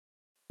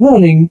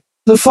Warning,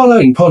 the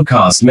following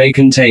podcast may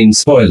contain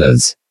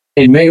spoilers.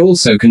 It may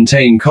also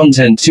contain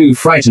content too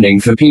frightening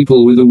for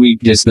people with a weak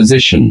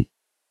disposition.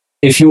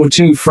 If you're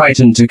too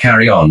frightened to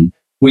carry on,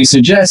 we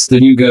suggest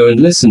that you go and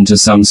listen to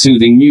some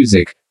soothing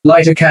music,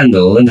 light a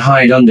candle and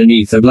hide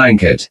underneath a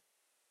blanket.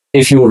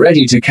 If you're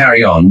ready to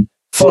carry on,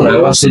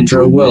 follow us into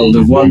a world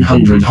of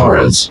 100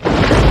 horrors.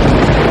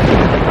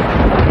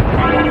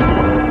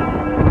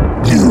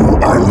 You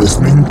are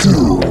listening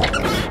to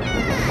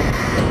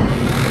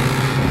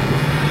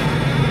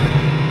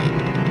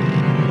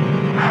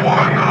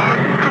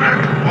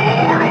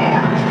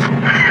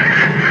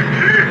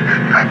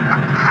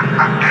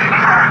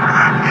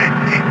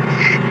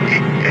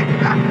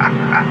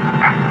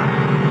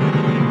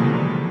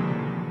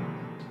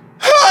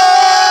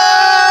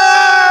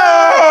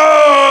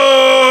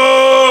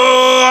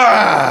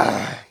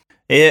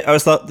Yeah, I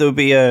always thought there would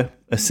be a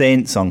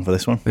Saint song for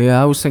this one.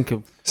 Yeah, I was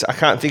thinking. I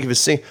can't think of a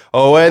sing.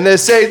 Oh, when the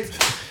Saints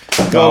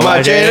go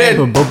marching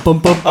in.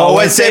 Oh,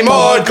 when Saint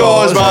Maud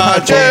goes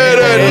marching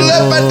in.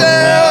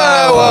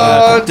 I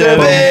want to be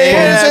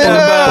in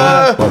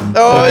sinner.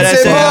 Oh, when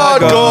Saint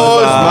Maud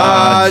goes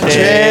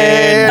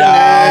marching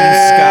down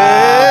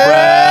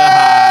Scarborough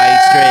High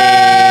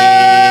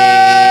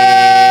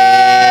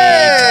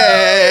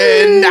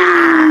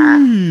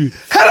Street.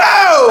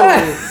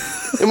 Hello!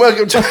 And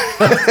welcome to...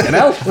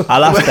 I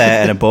laughed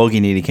there and a bogey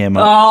nearly came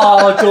out.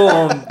 Oh,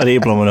 don't. I need to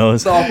blow my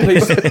nose. Oh,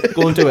 please,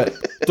 go and do it.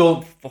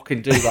 Don't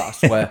fucking do that, I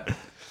swear.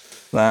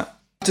 That.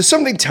 After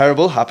something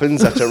terrible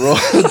happens at a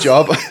royal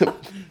job,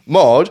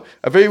 Maud,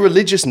 a very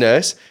religious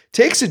nurse,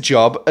 takes a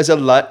job as a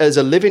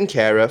live-in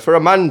carer for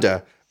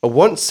Amanda, a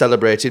once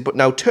celebrated but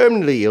now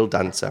terminally ill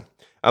dancer.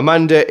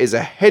 Amanda is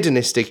a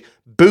hedonistic,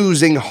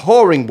 boozing,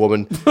 whoring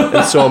woman,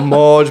 and so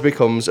Maud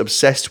becomes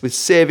obsessed with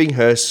saving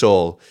her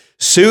soul.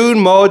 Soon,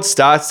 Maud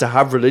starts to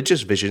have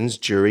religious visions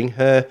during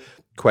her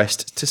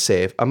quest to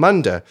save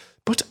Amanda.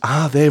 But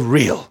are they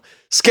real?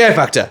 Scare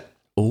factor.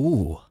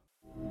 Ooh.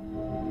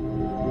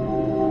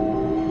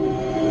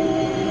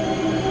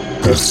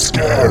 the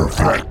Scare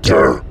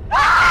Factor.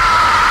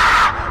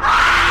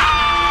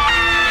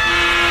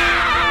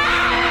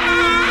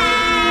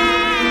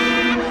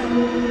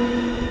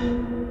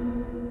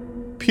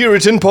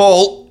 Puritan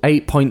Paul.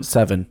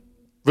 8.7.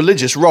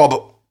 Religious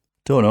Rob.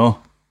 Don't know.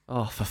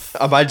 Oh, for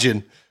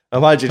Imagine.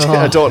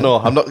 I don't know.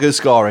 I'm not going to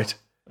score it.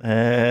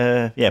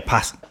 Yeah,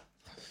 pass.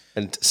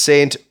 And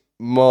Saint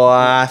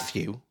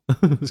Matthew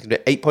is going to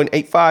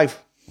 8.85.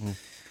 You're going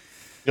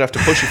to have to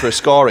push you for a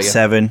score here.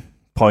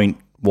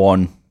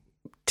 7.12.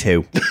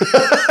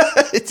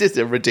 It's just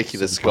a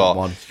ridiculous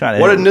score. Trying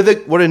to-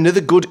 What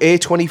another good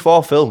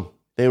A24 film.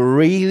 They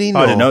really know,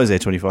 I didn't know it was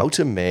A24. how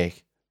to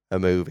make a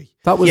movie.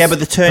 that was Yeah, but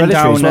they turned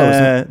Hereditary down. as well,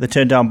 wasn't it? They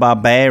turned down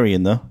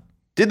Barbarian though.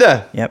 Did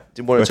they? Yep.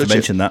 Didn't want Worth to to touch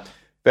mention it. that.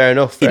 Fair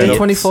enough. Fair enough.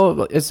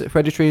 A24, is it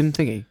Hereditary and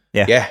Thingy?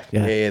 Yeah. Yeah.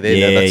 Yeah.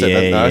 That's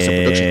a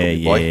production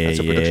company, boy. That's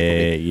a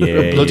production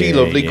company. A bloody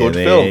lovely good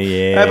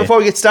film. Before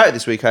we get started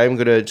this week, I'm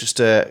going to just...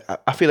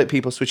 I feel like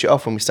people switch it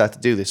off when we start to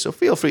do this, so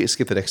feel free to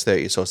skip the next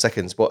 30 or so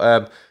seconds.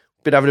 But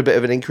been having a bit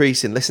of an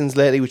increase in listens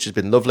lately, which has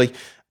been lovely,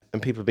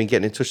 and people have been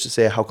getting in touch to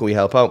say, how can we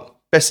help out?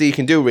 Best thing you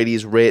can do really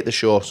is rate the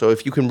show. So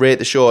if you can rate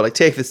the show, like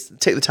take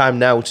the time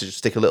now to just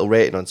stick a little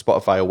rating on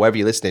Spotify or wherever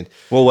you're listening.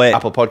 We'll wait.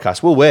 Apple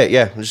Podcasts. We'll wait,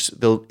 yeah.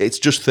 It's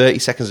just 30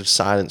 seconds of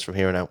silence from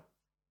here on out.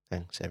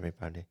 Thanks,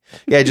 everybody.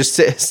 Yeah, just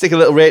stick a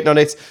little rating on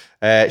it.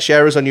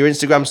 Share us on your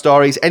Instagram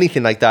stories,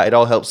 anything like that. It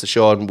all helps the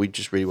show, and we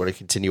just really want to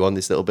continue on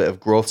this little bit of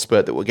growth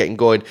spurt that we're getting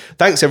going.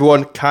 Thanks,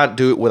 everyone. Can't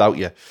do it without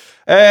you.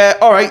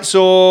 All right,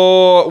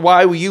 so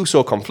why were you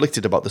so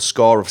conflicted about the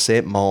score of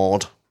St.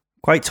 Maud?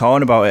 Quite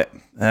torn about it.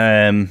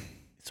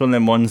 It's one of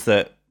them ones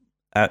that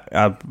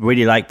I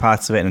really like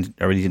parts of it, and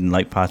I really didn't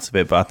like parts of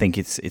it. But I think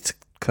it's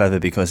clever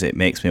because it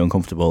makes me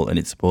uncomfortable, and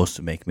it's supposed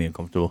to make me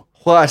uncomfortable.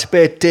 What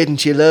bit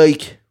didn't you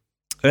like?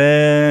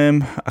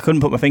 I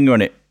couldn't put my finger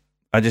on it.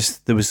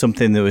 There was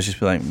something that was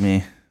just like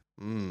meh.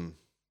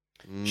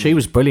 She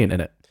was brilliant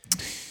in it.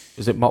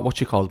 Is it what's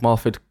she called?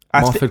 Morford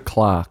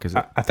Clark, is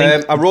it? I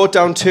think I wrote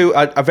down two.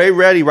 I very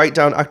rarely write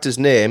down actors'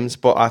 names,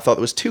 but I thought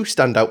there was two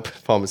standout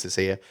performances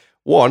here.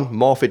 One,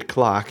 Morford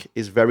Clark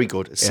is very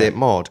good as St.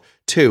 Maud.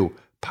 Two,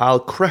 Carl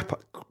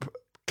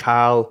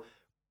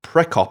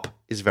Prekop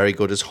is very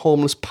good as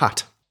Homeless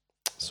Pat.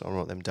 So I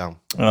wrote them down.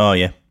 oh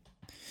yeah.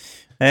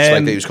 Just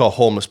like that he was called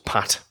Homeless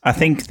Pat. I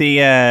think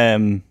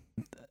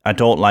I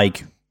don't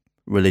like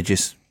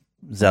religious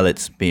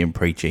zealots being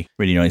preachy.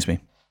 Really annoys me.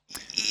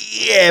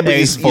 Yeah, but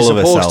It's you're full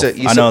of supposed herself.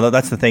 to. I know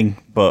that's the thing,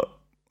 but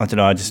I don't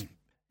know.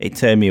 It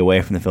turned me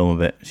away from the film a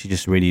bit. She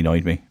just really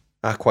annoyed me.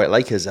 I quite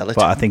like her zealot.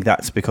 But I think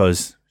that's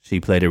because she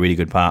played a really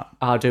good part.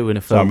 I do in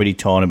a So film. I'm really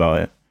torn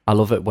about it. I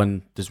love it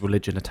when there's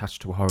religion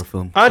attached to a horror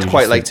film. I'd So you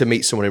quite just like think, to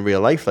meet someone in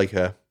real life like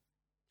her.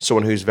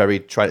 Someone who's very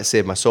trying to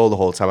save my soul the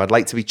whole time. I'd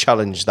like to be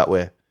challenged that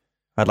way.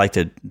 I'd like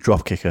to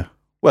drop kick her.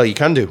 Well, you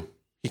can do.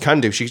 You can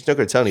do. She's not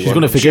going to tell anyone. She's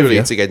gonna forgive Surely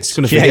you. it's against. She's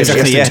gonna She forgive has you. to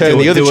Exactly, yeah. turn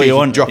Do the other what cheek you and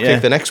want, drop yeah.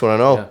 kick the next one. I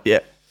know. Yeah. Yeah.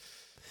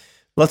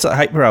 Lots of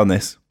hype around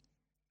this.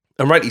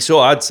 And rightly so,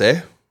 I'd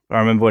say. I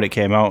remember when it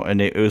came out,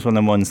 and it was one of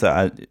them ones that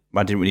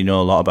I didn't really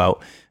know a lot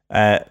about.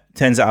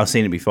 Turns out I've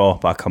seen it before,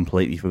 but I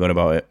completely forgot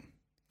about it.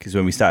 Because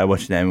when we started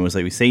watching it, everyone was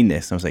like, "We've seen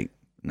this." And I was like,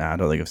 "Nah, I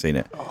don't think I've seen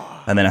it."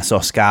 And then I saw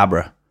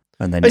Scarborough.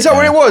 And then Is that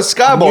where it was?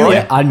 Scarborough?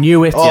 Yeah, I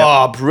knew it.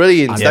 Oh,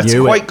 brilliant. That's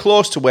knew quite it.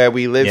 close to where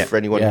we live Yeah. for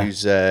anyone Yeah.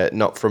 who's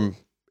not from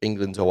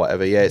England or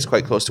whatever. Yeah, it's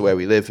quite close to where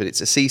we live, and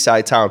it's a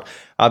seaside town.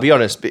 I'll be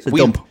honest, a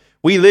dump.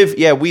 we live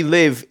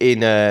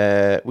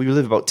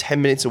about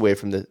 10 minutes away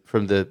from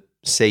the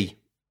sea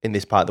in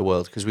this part of the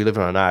world because we live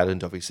on an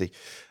island, obviously.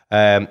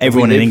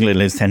 Everyone in England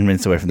lives 10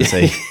 minutes away from the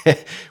sea.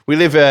 We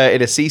live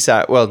in a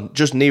seaside, well,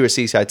 just near a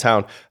seaside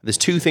town. There's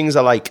two things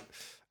I like.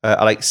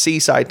 I like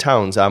seaside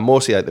towns. I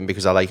mostly like them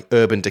because I like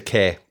urban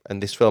decay.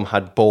 And this film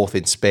had both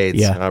in spades.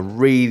 Yeah. And I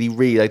really,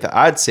 really like that.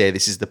 I'd say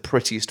this is the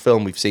prettiest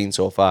film we've seen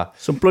so far.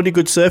 Some bloody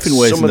good surfing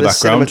waves Some in of the the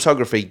background.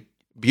 cinematography,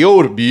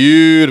 beautiful,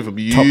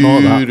 Top note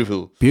of that.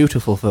 beautiful.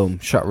 Beautiful film,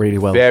 shot really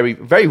well. Very,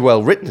 very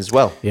well written as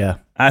well. Yeah.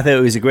 I thought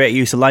it was a great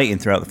use of lighting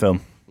throughout the film.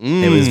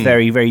 It was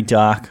very, very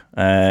dark.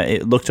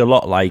 It looked a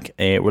lot like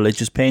a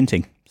religious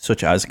painting,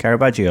 such as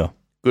Caravaggio.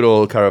 Good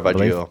old I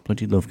Caravaggio.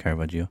 bloody love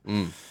Caravaggio.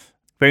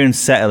 Very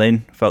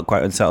unsettling. Felt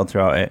quite unsettled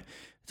throughout it.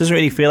 It doesn't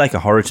really feel like a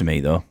horror to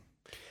me, though.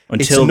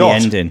 Until the not.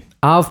 ending.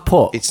 I've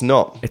put It's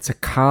not. it's a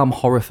calm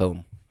horror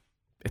film.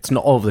 It's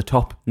not over the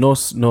top. No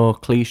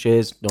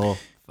cliches. No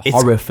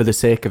horror for the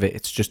sake of it.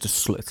 It's just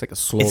it's like a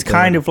slow. It's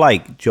kind of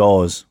like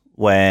Jaws,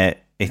 where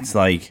it's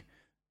like,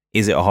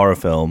 is it a horror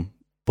film?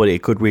 But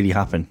it could really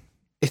happen.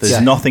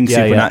 There's nothing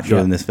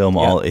supernatural in this film at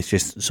all. It's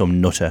just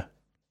some nutter.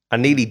 I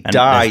nearly And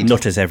died. there's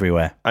nutters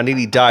everywhere. I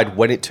nearly died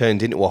when it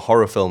turned into a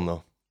horror film,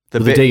 though. the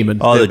demon.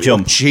 Oh, the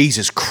jump.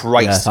 Jesus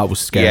Christ. Yeah, that was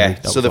scary. Yeah.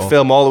 That So was the awful.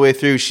 film all the way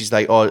through, she's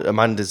like, "Oh,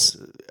 Amanda's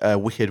a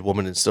wicked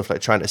woman and stuff, like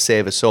trying to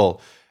save her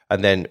soul."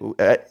 And then,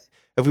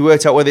 have we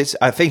worked out whether it's?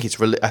 I think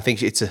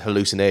it's a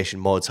hallucination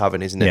Maud's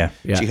having, isn't it? Yeah.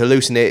 Yeah. She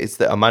hallucinates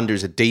that Amanda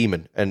is a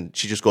demon, and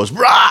she just goes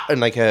rah, and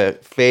like her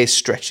face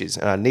stretches,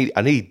 and I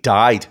nearly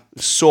died. It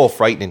was so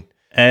frightening.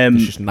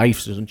 She's just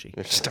knives, isn't she?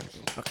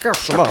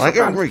 Come on, I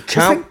can't really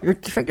count. You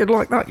think you'd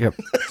like that? Yep.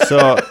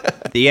 So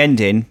the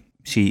ending,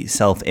 she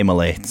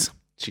self-immolates.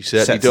 She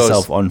certainly Sets does.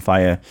 herself on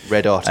fire.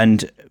 Red hot,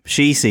 And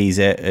she sees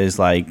it as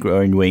like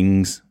growing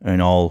wings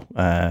and all,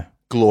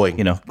 glowing.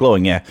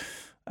 glowing, yeah.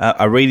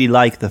 I really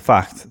like the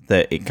fact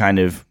that it kind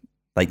of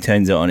like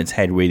turns it on its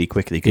head really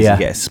quickly because Yeah. you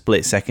get a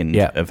split second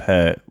Yeah. of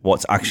her,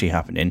 what's actually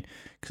happening,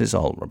 because it's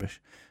all rubbish,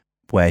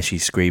 where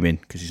she's screaming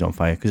because she's on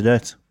fire, because it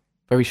hurts.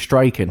 Very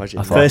striking. Imagine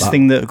I that. thought First that.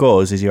 thing that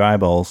goes is your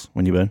eyeballs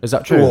when you burn. Is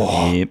that true?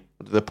 Oh. Yep.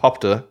 The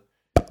popped her.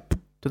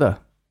 Did I?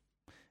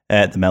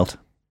 The melt.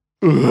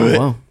 Oh,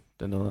 wow.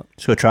 Didn't know that.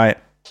 So try it.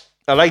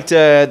 I liked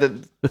that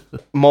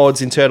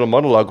Maud's internal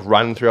monologue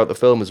ran throughout the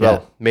film as well.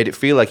 Yeah. Made it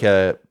feel like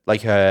a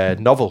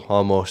novel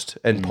almost,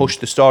 and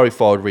pushed the story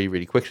forward really,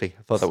 really quickly.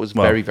 I thought that was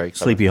Well, very, very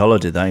clever. Sleepy Hollow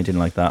did that. He didn't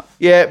like that.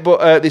 Yeah,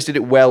 but this did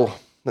it well.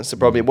 That's the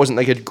problem. It wasn't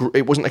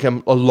like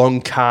a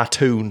long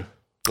cartoon.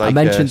 Like, I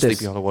mentioned this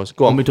Sleepy Hollow was.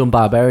 Go when on. we done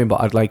Barbarian,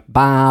 but I'd like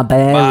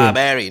Barbarian.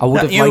 Barbarian. I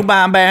would have You liked,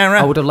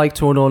 barbarian. I would have liked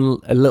to know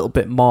a little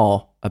bit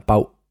more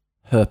about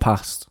her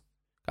past.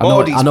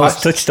 Maudie's past.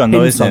 it's Touched on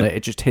though, hints isn't on it? it.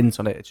 It just hints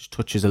on it. It just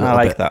touches a little I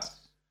like bit. that.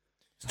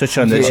 Touch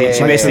on that. Yeah.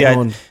 She basically Like,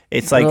 had.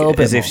 It's like a little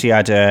bit as if more. she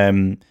had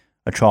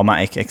a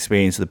traumatic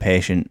experience with the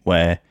patient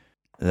where,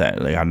 like,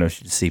 I don't know,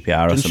 she did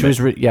CPR or And she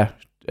something. was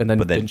and then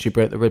But then- didn't she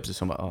break the ribs or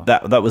something? Oh.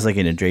 That was like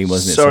in a dream,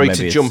 wasn't it? Sorry So to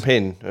maybe jump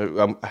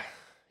in.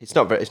 It's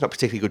not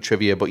particularly good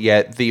trivia, but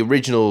yeah, the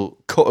original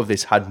cut of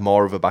this had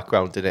more of a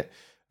background in it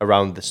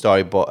around the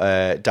story.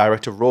 But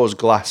director Rose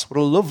Glass, what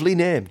a lovely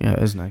name, Yeah, it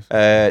is nice.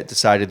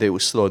 decided that it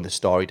was slowing the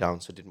story down,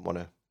 so didn't want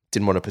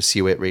to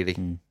pursue it really.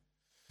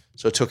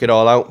 So took it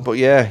all out. But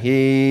yeah,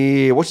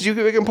 what did you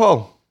give it again,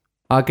 Paul?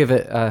 I'll give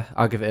it an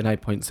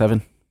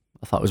 8.7.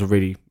 I thought it was a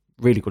really,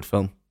 really good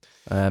film.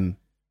 And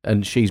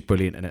she's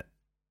brilliant in it.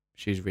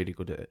 She's really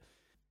good at it.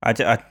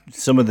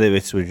 some of the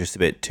bits were just a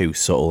bit too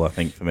subtle, I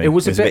think, for me. It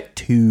was a a bit- bit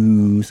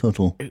too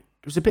subtle. It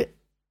was a bit.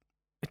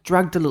 It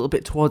dragged a little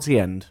bit towards the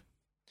end,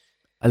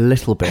 a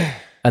little bit,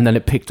 and then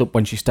it picked up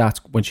when she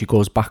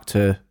goes back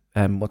to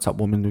what's that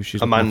woman who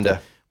she's looking Amanda.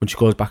 after? When she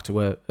goes back to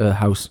her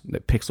house,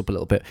 it picks up a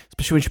little bit,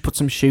 especially when she puts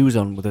some shoes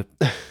on with a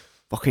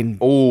fucking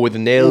Oh, with the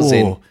nails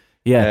in.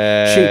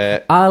 Yeah,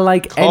 I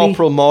like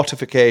Corporal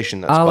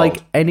mortification. That's I called.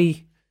 like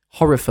any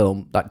horror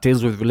film that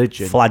deals with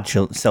religion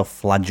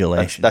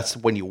Self-flagellation. That's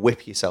when you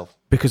whip yourself.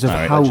 because of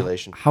Alright.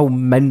 Flagellation. how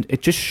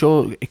it just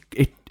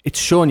it's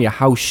showing you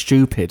how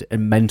stupid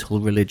and mental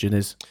religion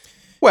is.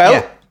 Well,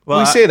 Yeah. Well,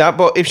 we say that,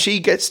 but if she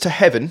gets to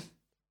heaven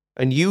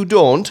and you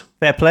don't,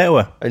 Fair play to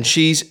her. and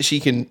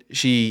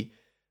she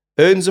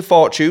earns a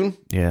fortune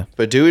Yeah,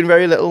 for doing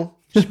very little.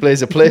 She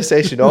plays a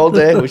PlayStation all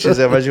day, which is,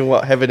 I imagine,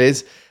 what heaven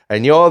is.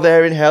 And you're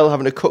there in hell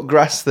having to cut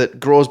grass that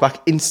grows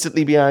back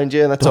instantly behind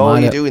you, and that's all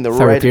you do in the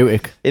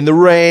therapeutic. in the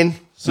rain.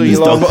 So There's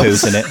your dog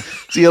lawnmower's poos in it.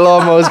 So your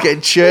lawnmower's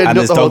getting churned And up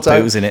there's the whole dog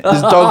time. poos in it.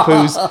 There's dog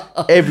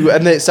poos everywhere,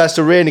 and then it starts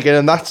to rain again,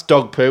 and that's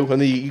dog poo.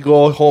 And then you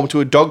go home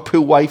to a dog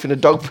poo wife in a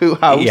dog poo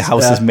house. Your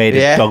house is made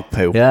Yeah. of dog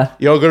poo. Yeah,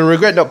 You're going to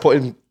regret not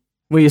putting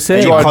What are you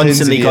saying? You Drive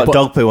constantly into got the-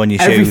 dog poo on your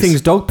shoes.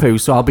 Everything's dog poo,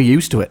 so I'll be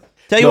used to it.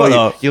 Tell you No, what,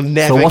 though. you'll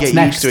never So what's get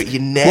next? used to it. You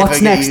never What's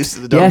get next? used to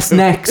the dog Yes, poo.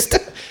 next.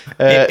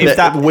 If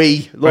that-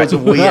 loads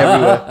of wee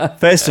everywhere.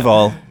 First of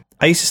all,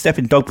 I used to step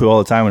in dog poo all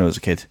the time when I was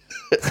a kid.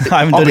 I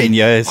haven't done it in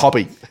years.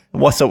 Hobby.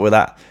 What's up with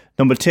that?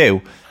 Number 2,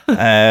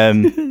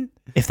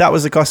 if that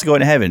was the cost of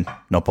going to heaven,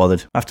 not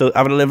bothered. After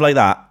having to live like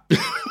that,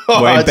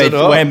 I don't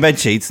know. wearing bed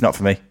sheets, not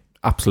for me.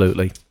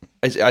 Absolutely.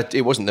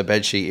 It wasn't the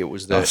bed sheet. It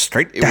was the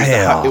straight it was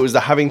down. it was the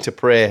having to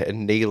pray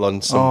and kneel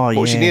on some. Oh, what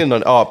was she yeah. kneeling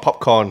on? Oh,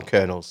 popcorn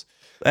kernels.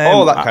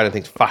 All that kind of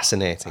thing.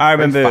 Fascinating. I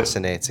Very remember-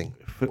 fascinating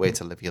way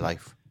to live your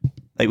life.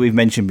 Like we've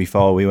mentioned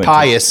before, we went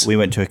Pious. we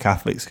went to a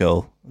Catholic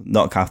school,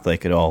 not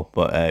Catholic at all,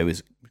 but it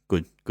was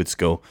good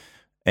school,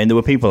 and there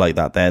were people like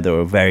that there that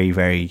were very,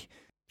 very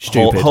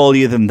Stupid.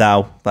 holier than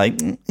thou. Like,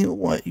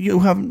 what, you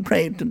haven't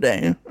prayed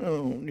today.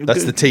 Oh,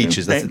 That's the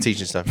teachers. That's the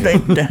teaching stuff. Pray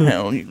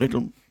down, you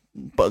little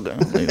bugger.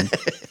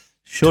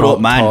 Shut up,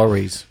 man.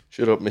 Tories.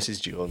 Shut up,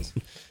 Mrs. Jones.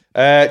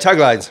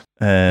 Taglines.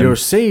 Your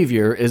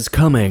savior is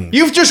coming.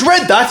 You've just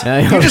read that. Yeah,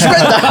 You just read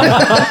that.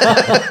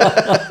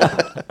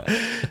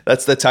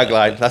 That's the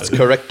tagline. That's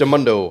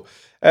correctamundo.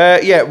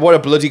 Yeah, what a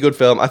bloody good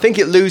film. I think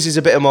it loses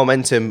a bit of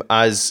momentum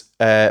as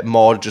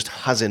Maud just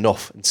has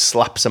enough and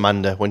slaps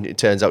Amanda when it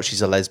turns out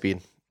she's a lesbian.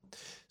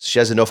 So she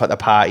has enough at the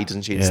party,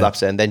 doesn't she? And slaps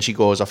her, and then she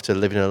goes off to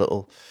live in a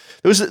little.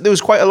 There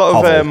was quite a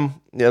lot of a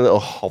little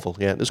hovel.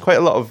 Yeah, there's quite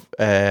a lot of.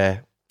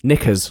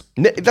 Knickers.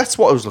 That's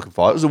what I was looking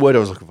for. That was the word I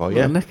was looking for.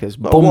 Yeah, knickers.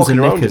 Not Bums walking and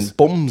around knickers. in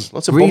bums.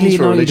 Lots of Really bums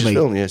for a annoyed religious me.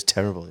 film. Yeah, it's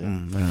terrible.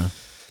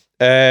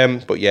 Yeah.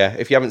 But yeah,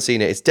 if you haven't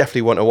seen it, it's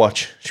definitely one to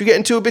watch. Should we get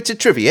into a bit of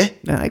trivia?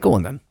 Yeah, go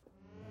on then.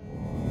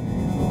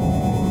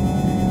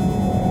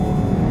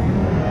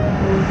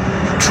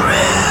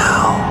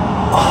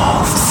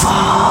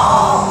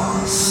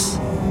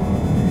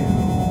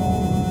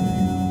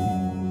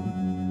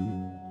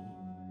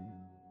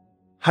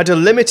 Had a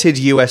limited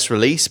US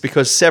release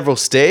because several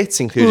states,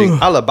 including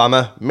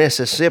Alabama,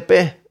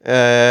 Mississippi,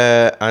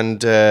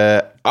 and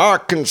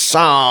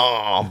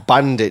Arkansas,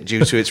 banned it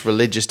due to its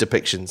religious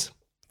depictions.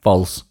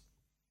 False.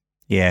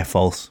 Yeah,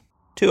 false.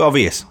 Too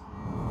obvious.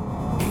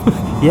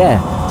 Yeah.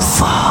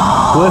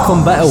 Work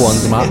on better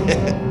ones,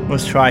 Matt.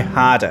 Let's try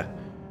harder.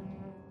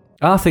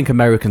 I think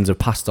Americans have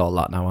passed all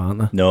that now, aren't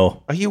they?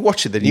 No, Are you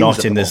watching the news? not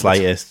at in the the moment?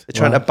 slightest. They're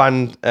trying to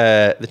ban.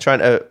 They're trying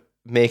to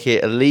make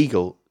it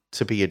illegal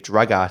to be a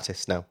drag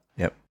artist now.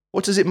 Yep.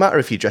 What does it matter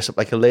if you dress up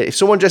like a lady? If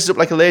someone dresses up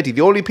like a lady,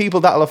 the only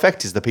people that'll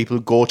affect is the people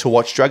who go to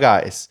watch drag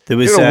artists. There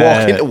was, You're going to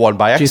walk into one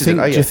by Do you accident, think?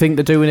 are Do you? you think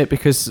they're doing it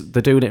because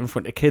they're doing it in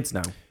front of kids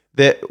now?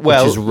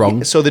 Well, is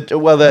wrong. So they're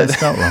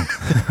It's not wrong.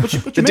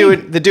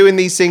 they're doing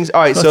these things.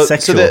 All right. Not So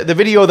sexual. the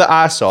video that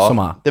I saw, Some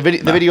are. the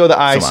video that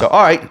I some saw. are.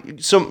 All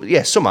right.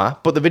 Some are,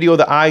 but the video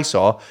that I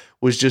saw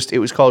was just, it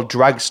was called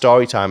Drag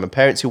Story Time, and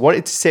parents who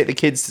wanted to take the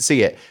kids to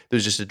see it, there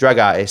was just a drag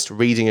artist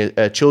reading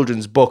a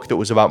children's book that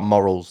was about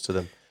morals to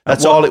them.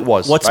 That's all it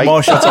was. What's right?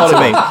 more shocking to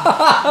me?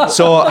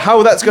 So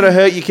how that's going to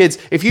hurt your kids?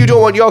 If you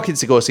don't want your kids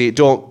to go see it,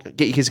 don't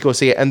get your kids to go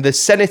see it. And the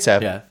senator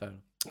Yeah. Fair enough.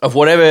 of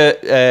whatever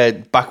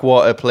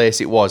backwater place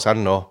it was, I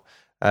don't know.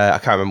 I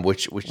can't remember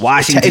which.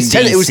 Washington,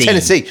 it was DC.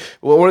 Tennessee.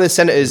 Well, one of the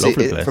senators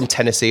Lovely place. from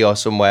Tennessee or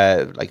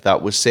somewhere like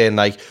that was saying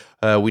like,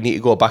 we need to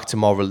go back to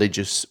more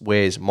religious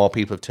ways. More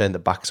people have turned their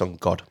backs on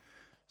God.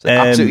 So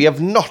absolutely have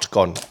not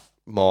gone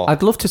more.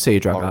 I'd love to see a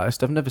drag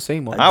artist. I've never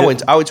seen one. I went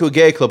to a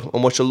gay club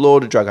and watched a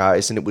load of drag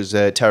artists, and it was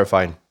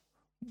terrifying.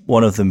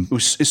 One of them.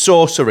 It's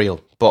so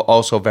surreal, but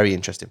also very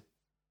interesting.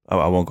 Oh,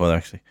 I won't go there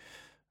actually.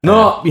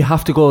 No, you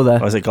have to go there.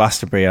 I was at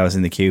Glastonbury. I was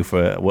in the queue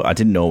for what I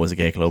didn't know was a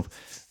gay club.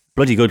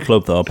 Bloody good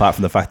club though, apart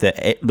from the fact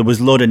that there was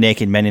a load of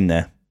naked men in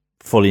there,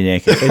 fully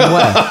naked, In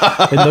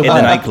where? In in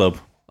the nightclub.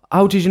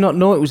 How did you not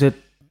know it was a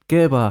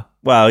gay bar?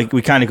 Well,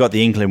 we kind of got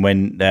the inkling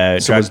when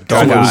Someone's drag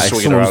dog was artists,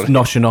 swinging Someone's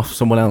around. noshing off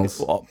someone else.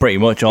 well, pretty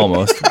much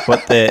almost,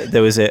 but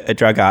there was a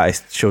drag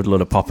artist showed a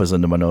load of poppers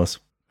under my nose.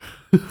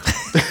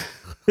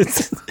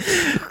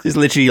 It's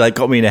literally like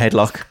got me in a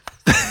headlock.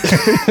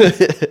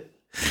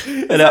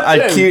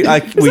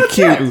 And we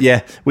queued.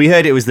 Yeah, we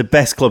heard it was the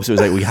best club, so it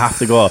was like we have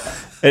to go.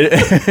 And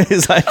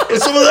it's like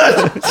some of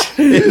that.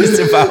 It was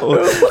about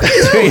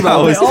 3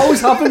 hours. It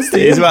always happens to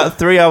It was about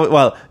 3 hours.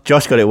 Well,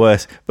 Josh got it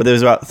worse, but there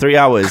was about 3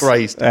 hours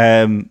Christ.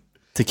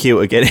 to queue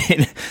to get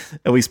in,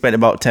 and we spent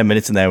about 10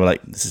 minutes in there. We're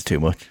like, this is too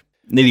much.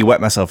 Nearly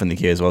wet myself in the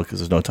queue as well because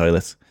there's no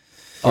toilets.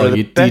 Oh, the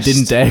you best-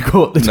 didn't dare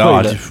go up the No,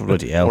 I toilet. just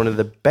bloody hell. One of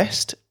the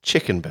best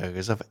chicken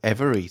burgers I've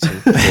ever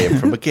eaten came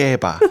from a gay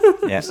bar.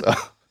 Yeah.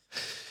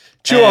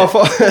 True or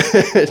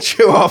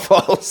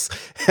false?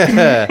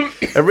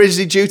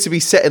 Originally due to be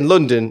set in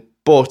London,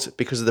 but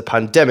because of the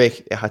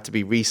pandemic, it had to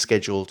be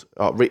rescheduled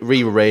or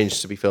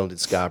rearranged to be filmed in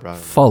Scarborough.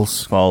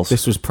 False. False.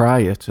 This was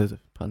prior to the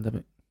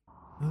pandemic.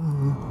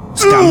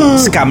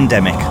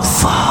 Scamdemic.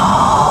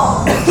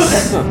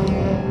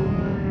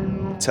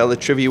 Tell the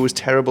trivia was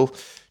terrible.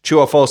 True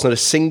or false? Not a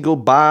single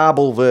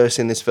Bible verse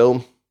in this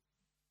film.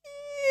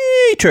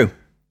 True.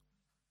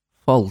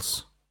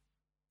 False.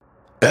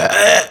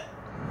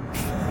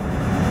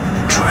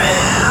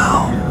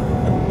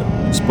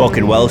 Spoke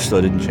in Welsh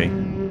though, didn't she?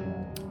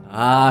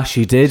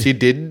 She did. She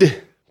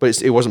did.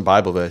 But it wasn't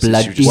Bible verses.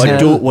 Bloody She was just hell.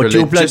 saying What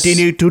you religious- bloody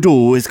need to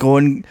do is go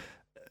and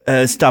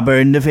stab her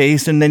in the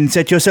face and then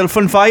set yourself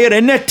on fire,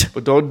 innit?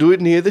 But don't do it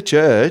near the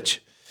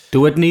church.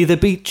 Do it near the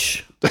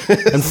beach.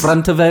 In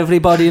front of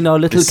everybody and our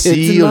little The kids.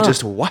 sea and will that.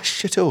 just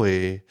wash it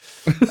away.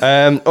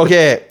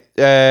 Okay.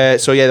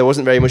 So yeah, there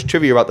wasn't very much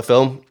trivia about the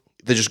film.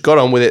 They just got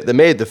on with it. They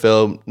made the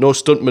film. No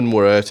stuntmen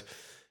were hurt.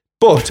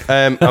 But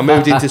I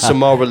moved into some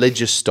more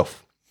religious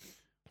stuff.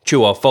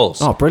 True or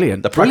false? Oh,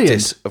 brilliant. The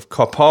practice of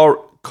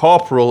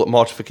corporal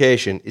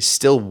mortification is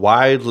still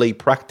widely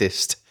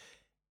practiced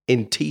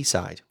in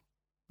Teesside.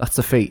 That's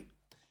the feat.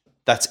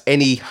 That's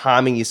any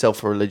harming yourself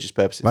for religious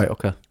purposes. Right,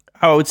 okay.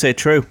 I would say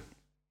true.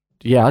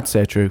 Yeah, I'd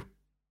say true.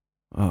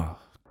 Oh,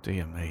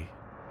 dear me.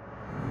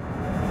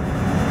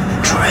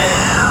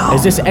 True.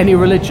 Is this any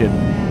religion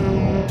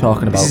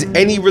talking about? This is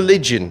any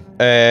religion.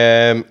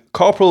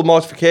 Corporal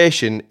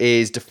mortification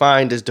is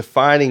defined as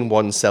defining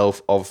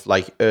oneself of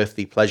like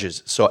earthly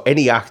pleasures. So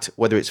any act,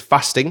 whether it's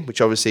fasting,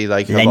 which obviously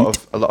like a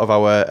lot of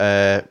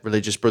our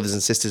religious brothers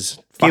and sisters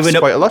fast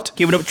quite a lot.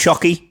 Giving up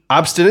chocky.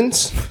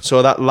 Abstinence.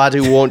 So that lad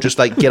who won't just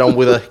like get on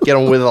with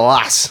a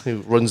lass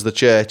who runs the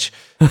church.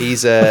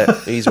 He's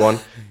one.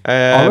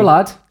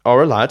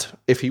 Or a lad,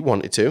 if he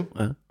wanted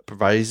to,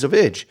 provided he's of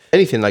age.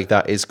 Anything like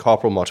that is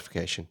corporal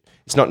mortification.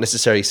 It's not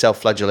necessarily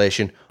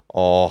self-flagellation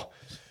or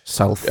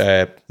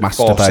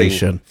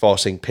Masturbation.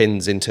 forcing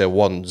pins into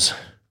one's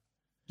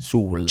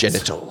Souls.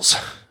 genitals.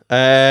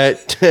 I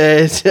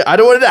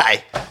don't want to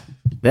die.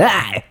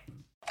 Ah.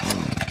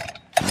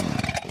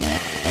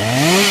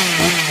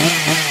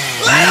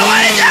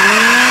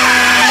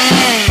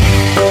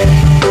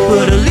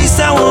 But at least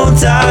I won't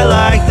die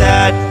like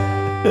that.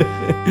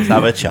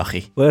 Have a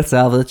chocky. Let's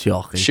have a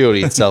chocolate.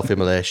 Surely it's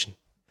self-immolation.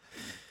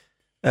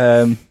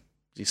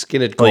 Your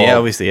skin would go yeah, all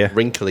obviously, yeah.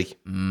 wrinkly.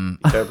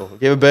 Terrible.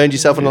 Have you ever burned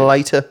yourself on a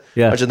lighter?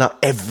 Yeah. Imagine that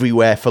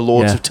everywhere for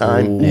loads of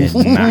time.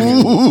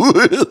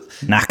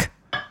 Knack.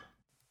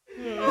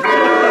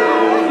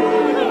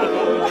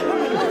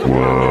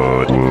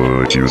 What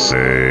would you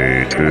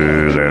say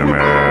to them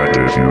at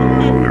the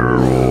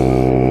funeral?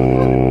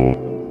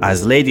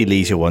 As Lady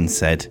Leisure once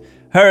said,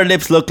 her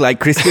lips look like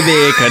crispy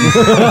bacon.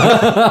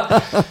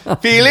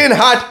 Feeling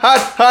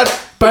hot.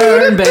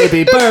 Burn,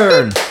 baby,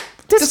 burn.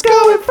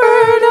 Disco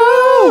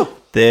Inferno.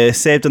 They're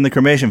saved on the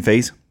cremation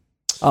fees.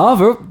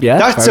 Oh, yeah.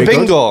 That's very a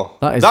bingo.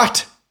 Good.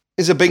 That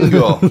is a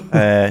bingo.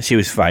 She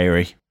was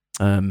fiery.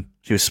 Um,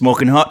 She was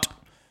smoking hot.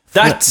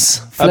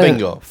 That's a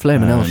bingo.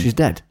 Flaming hell, she's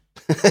dead.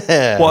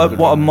 What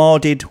a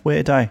morbid way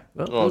to die.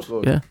 Oh,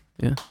 good.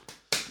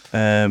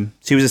 Yeah.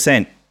 She was a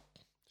saint.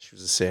 She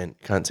was a saint.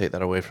 Can't take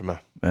that away from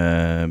her.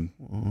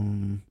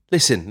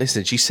 Listen.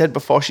 Listen. She said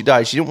before she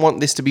died, she didn't want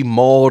this to be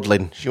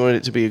maudlin. She wanted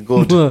it to be a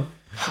good,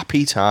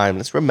 happy time.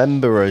 Let's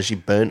remember her as she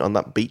burnt on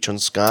that beach on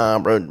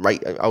Scarborough,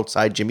 right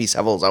outside Jimmy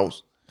Savile's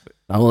house.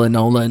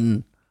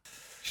 Nolan.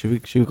 Should we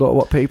go to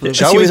what people...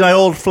 She was my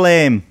old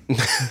flame.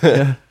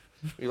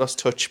 We lost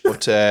touch,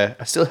 but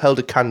I still held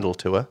a candle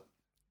to her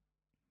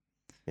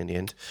in the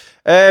end.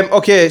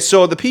 Okay,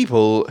 so the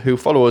people who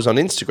follow us on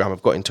Instagram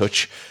have got in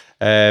touch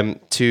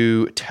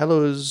to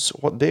tell us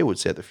what they would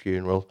say at the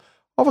funeral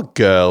of a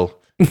girl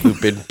who'd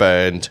been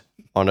burned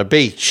on a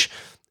beach.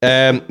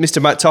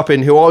 Mr. Matt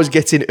Toppin, who always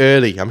gets in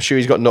early, I'm sure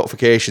he's got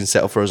notifications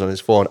set up for us on his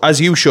phone,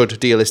 as you should,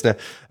 dear listener,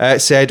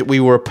 said we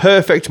were a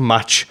perfect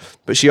match,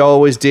 but she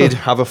always did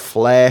have a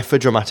flair for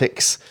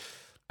dramatics.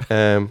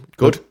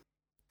 Good.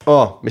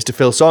 Oh, Mr.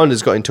 Phil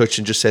Saunders got in touch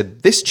and just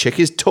said, this chick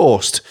is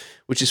toast,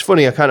 which is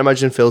funny. I can't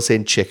imagine Phil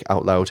saying chick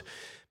out loud.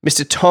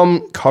 Mr.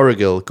 Tom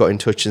Corrigill got in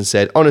touch and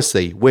said,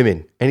 honestly,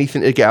 women,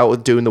 anything to get out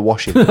with doing the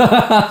washing.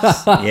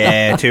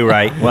 Yeah, too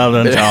right. Well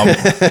done, Tom.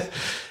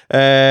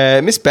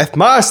 Miss Beth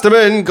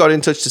Masterman got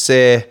in touch to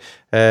say,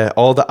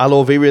 all the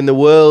aloe vera in the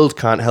world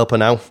can't help her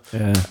now.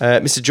 Yeah.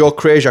 Mr. Joe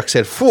Krajak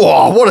said,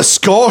 whoa, what a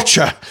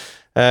scorcher.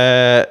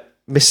 Mr.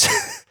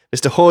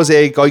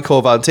 Jose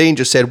Goico Valentin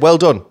just said, well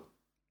done.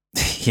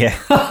 Yeah.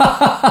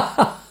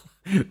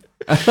 Good.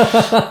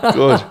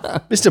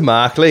 Mr.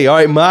 Mark Lee. All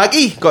right,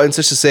 Marky got in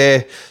touch to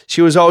say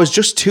she was always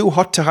just too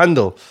hot to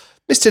handle.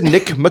 Mr.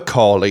 Nick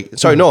Macaulay.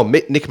 Sorry, no,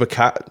 Nick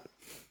Macaulay.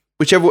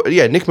 Whichever,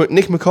 yeah, Nick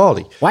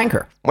Macaulay.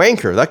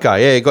 Wanker, that guy.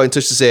 Yeah, he got in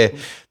touch to say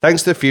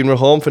thanks to the funeral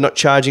home for not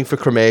charging for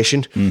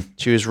cremation.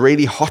 She was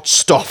really hot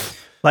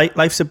stuff.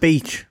 Life's a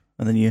beach,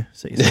 and then you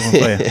set yourself on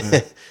fire.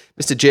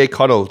 Mr. Jay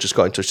Connell just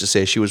got in touch to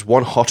say she was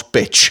one hot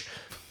bitch.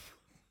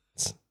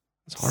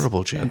 It's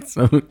horrible, Jay.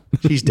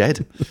 She's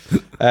dead.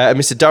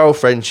 Mr. Darryl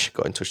French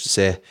got in touch to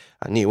say,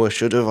 I knew I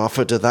should have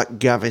offered her that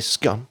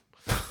Gaviscon.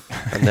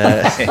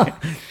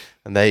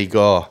 And there you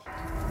go.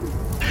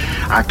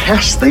 I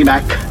cast thee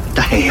back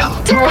to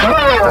hell.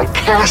 I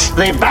cast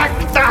thee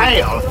back to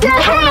hell.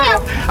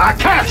 I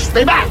cast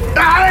thee back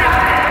to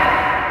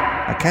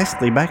hell. I cast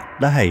thee back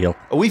the hail.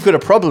 Oh, we've got a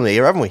problem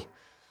here, haven't we?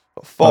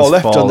 Got four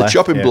left on the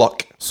chopping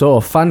block. So,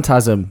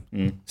 Phantasm,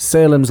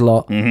 Salem's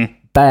Lot,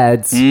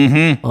 Beds,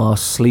 or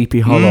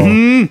Sleepy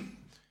Hollow.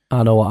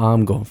 I know what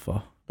I'm going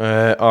for.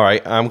 All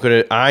right,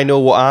 I know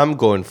what I'm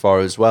going for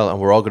as well, and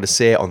we're all going to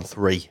say it on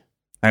 3.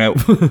 Hang out.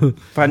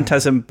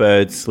 Phantasm,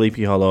 Birds,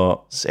 Sleepy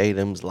Hollow,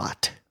 Salem's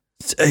Lot.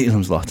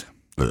 Salem's Lot.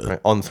 Right,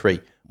 on 3.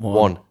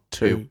 1,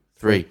 2,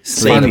 3.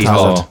 Sleepy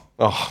Hollow.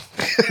 Oh,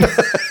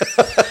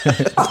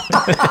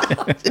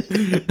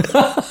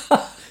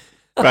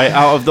 Right,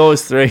 out of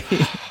those 3.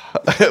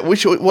 what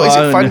is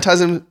it?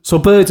 Phantasm. So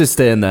Birds is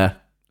staying there.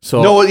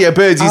 So No, yeah,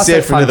 Birds I is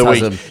there said for another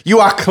Phantasm. week. You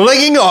are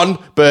clinging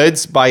on,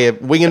 Birds, by a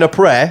wing and a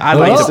prayer. I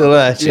like to- Still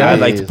there. I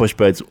like to push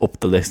Birds up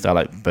the list. I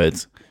like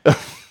Birds.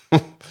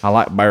 I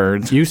like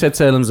Birds. You said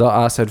Salem's Lot.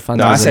 I said No,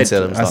 Phantasm. I said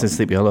Salem's Lot.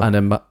 Sleepy Hollow. And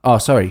then,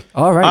 sorry.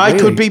 All right. I really?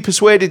 could be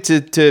persuaded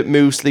to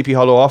move Sleepy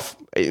Hollow off.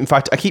 In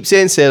fact, I keep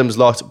saying Salem's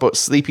Lot, but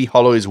Sleepy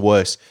Hollow is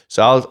worse.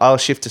 So I'll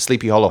shift to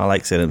Sleepy Hollow. I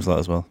like Salem's Lot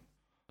as well.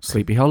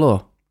 Sleepy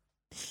Hollow.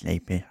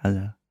 Sleepy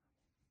Hollow.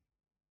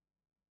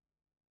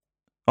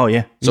 Oh,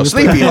 yeah. So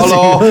Sleepy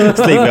Hollow.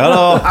 Sleepy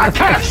Hollow. I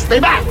cast thee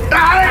back to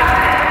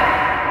hell.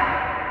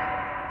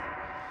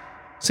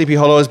 Sleepy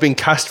Hollow has been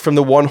cast from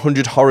the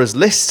 100 horrors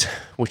list,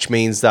 which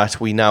means that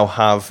we now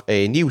have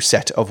a new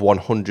set of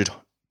 100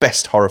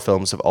 best horror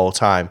films of all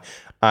time.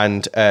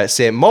 And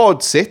St.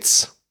 Maud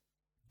sits...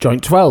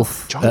 Joint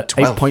 12. Joint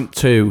 12.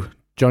 8.2.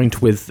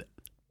 Joint with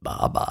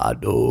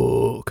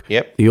Babadook.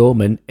 Yep. The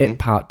Omen. It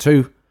Part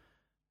 2.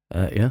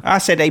 Yeah. I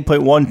said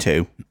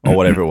 8.12 or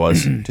whatever it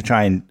was to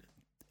try and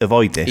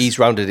avoid this. He's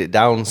rounded it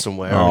down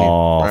somewhere.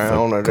 Oh, hasn't he? for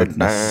Rounded it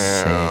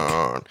goodness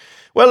down.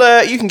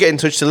 Well, you can get in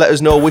touch to let us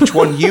know which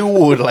one you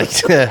would like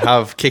to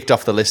have kicked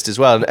off the list as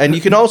well. And you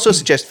can also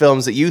suggest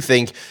films that you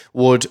think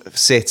would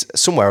sit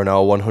somewhere on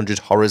our 100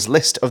 horrors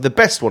list of the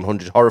best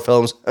 100 horror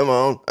films. Come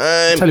on.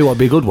 Tell you what would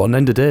be a good one.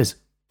 End of Days.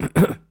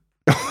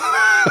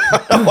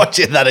 I'm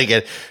watching that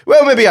again.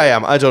 Well, maybe I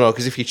am. I don't know,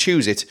 because if you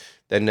choose it,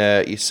 then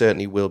you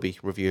certainly will be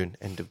reviewing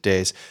End of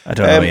Days. I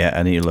don't know yet.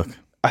 I need to look.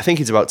 I think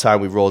it's about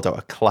time we rolled out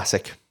a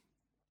classic.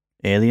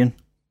 Alien?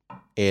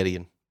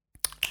 Alien.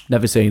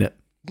 Never seen it.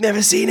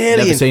 Never seen Alien.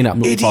 Never seen it. I'm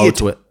looking forward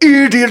to it.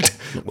 Idiot.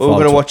 Well,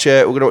 we're forward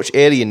gonna to watch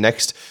Alien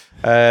next.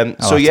 I'll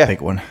So have yeah, to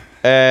pick one.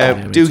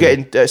 do get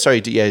in. Do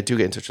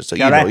get in touch with us. So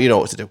you know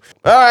what to do.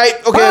 All right.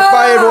 Okay.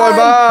 Bye everyone.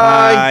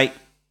 Bye. Bye.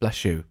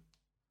 Bless you.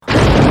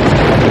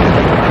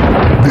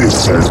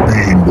 This has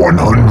been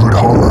 100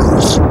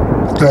 Horrors.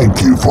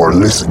 Thank you for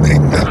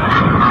listening.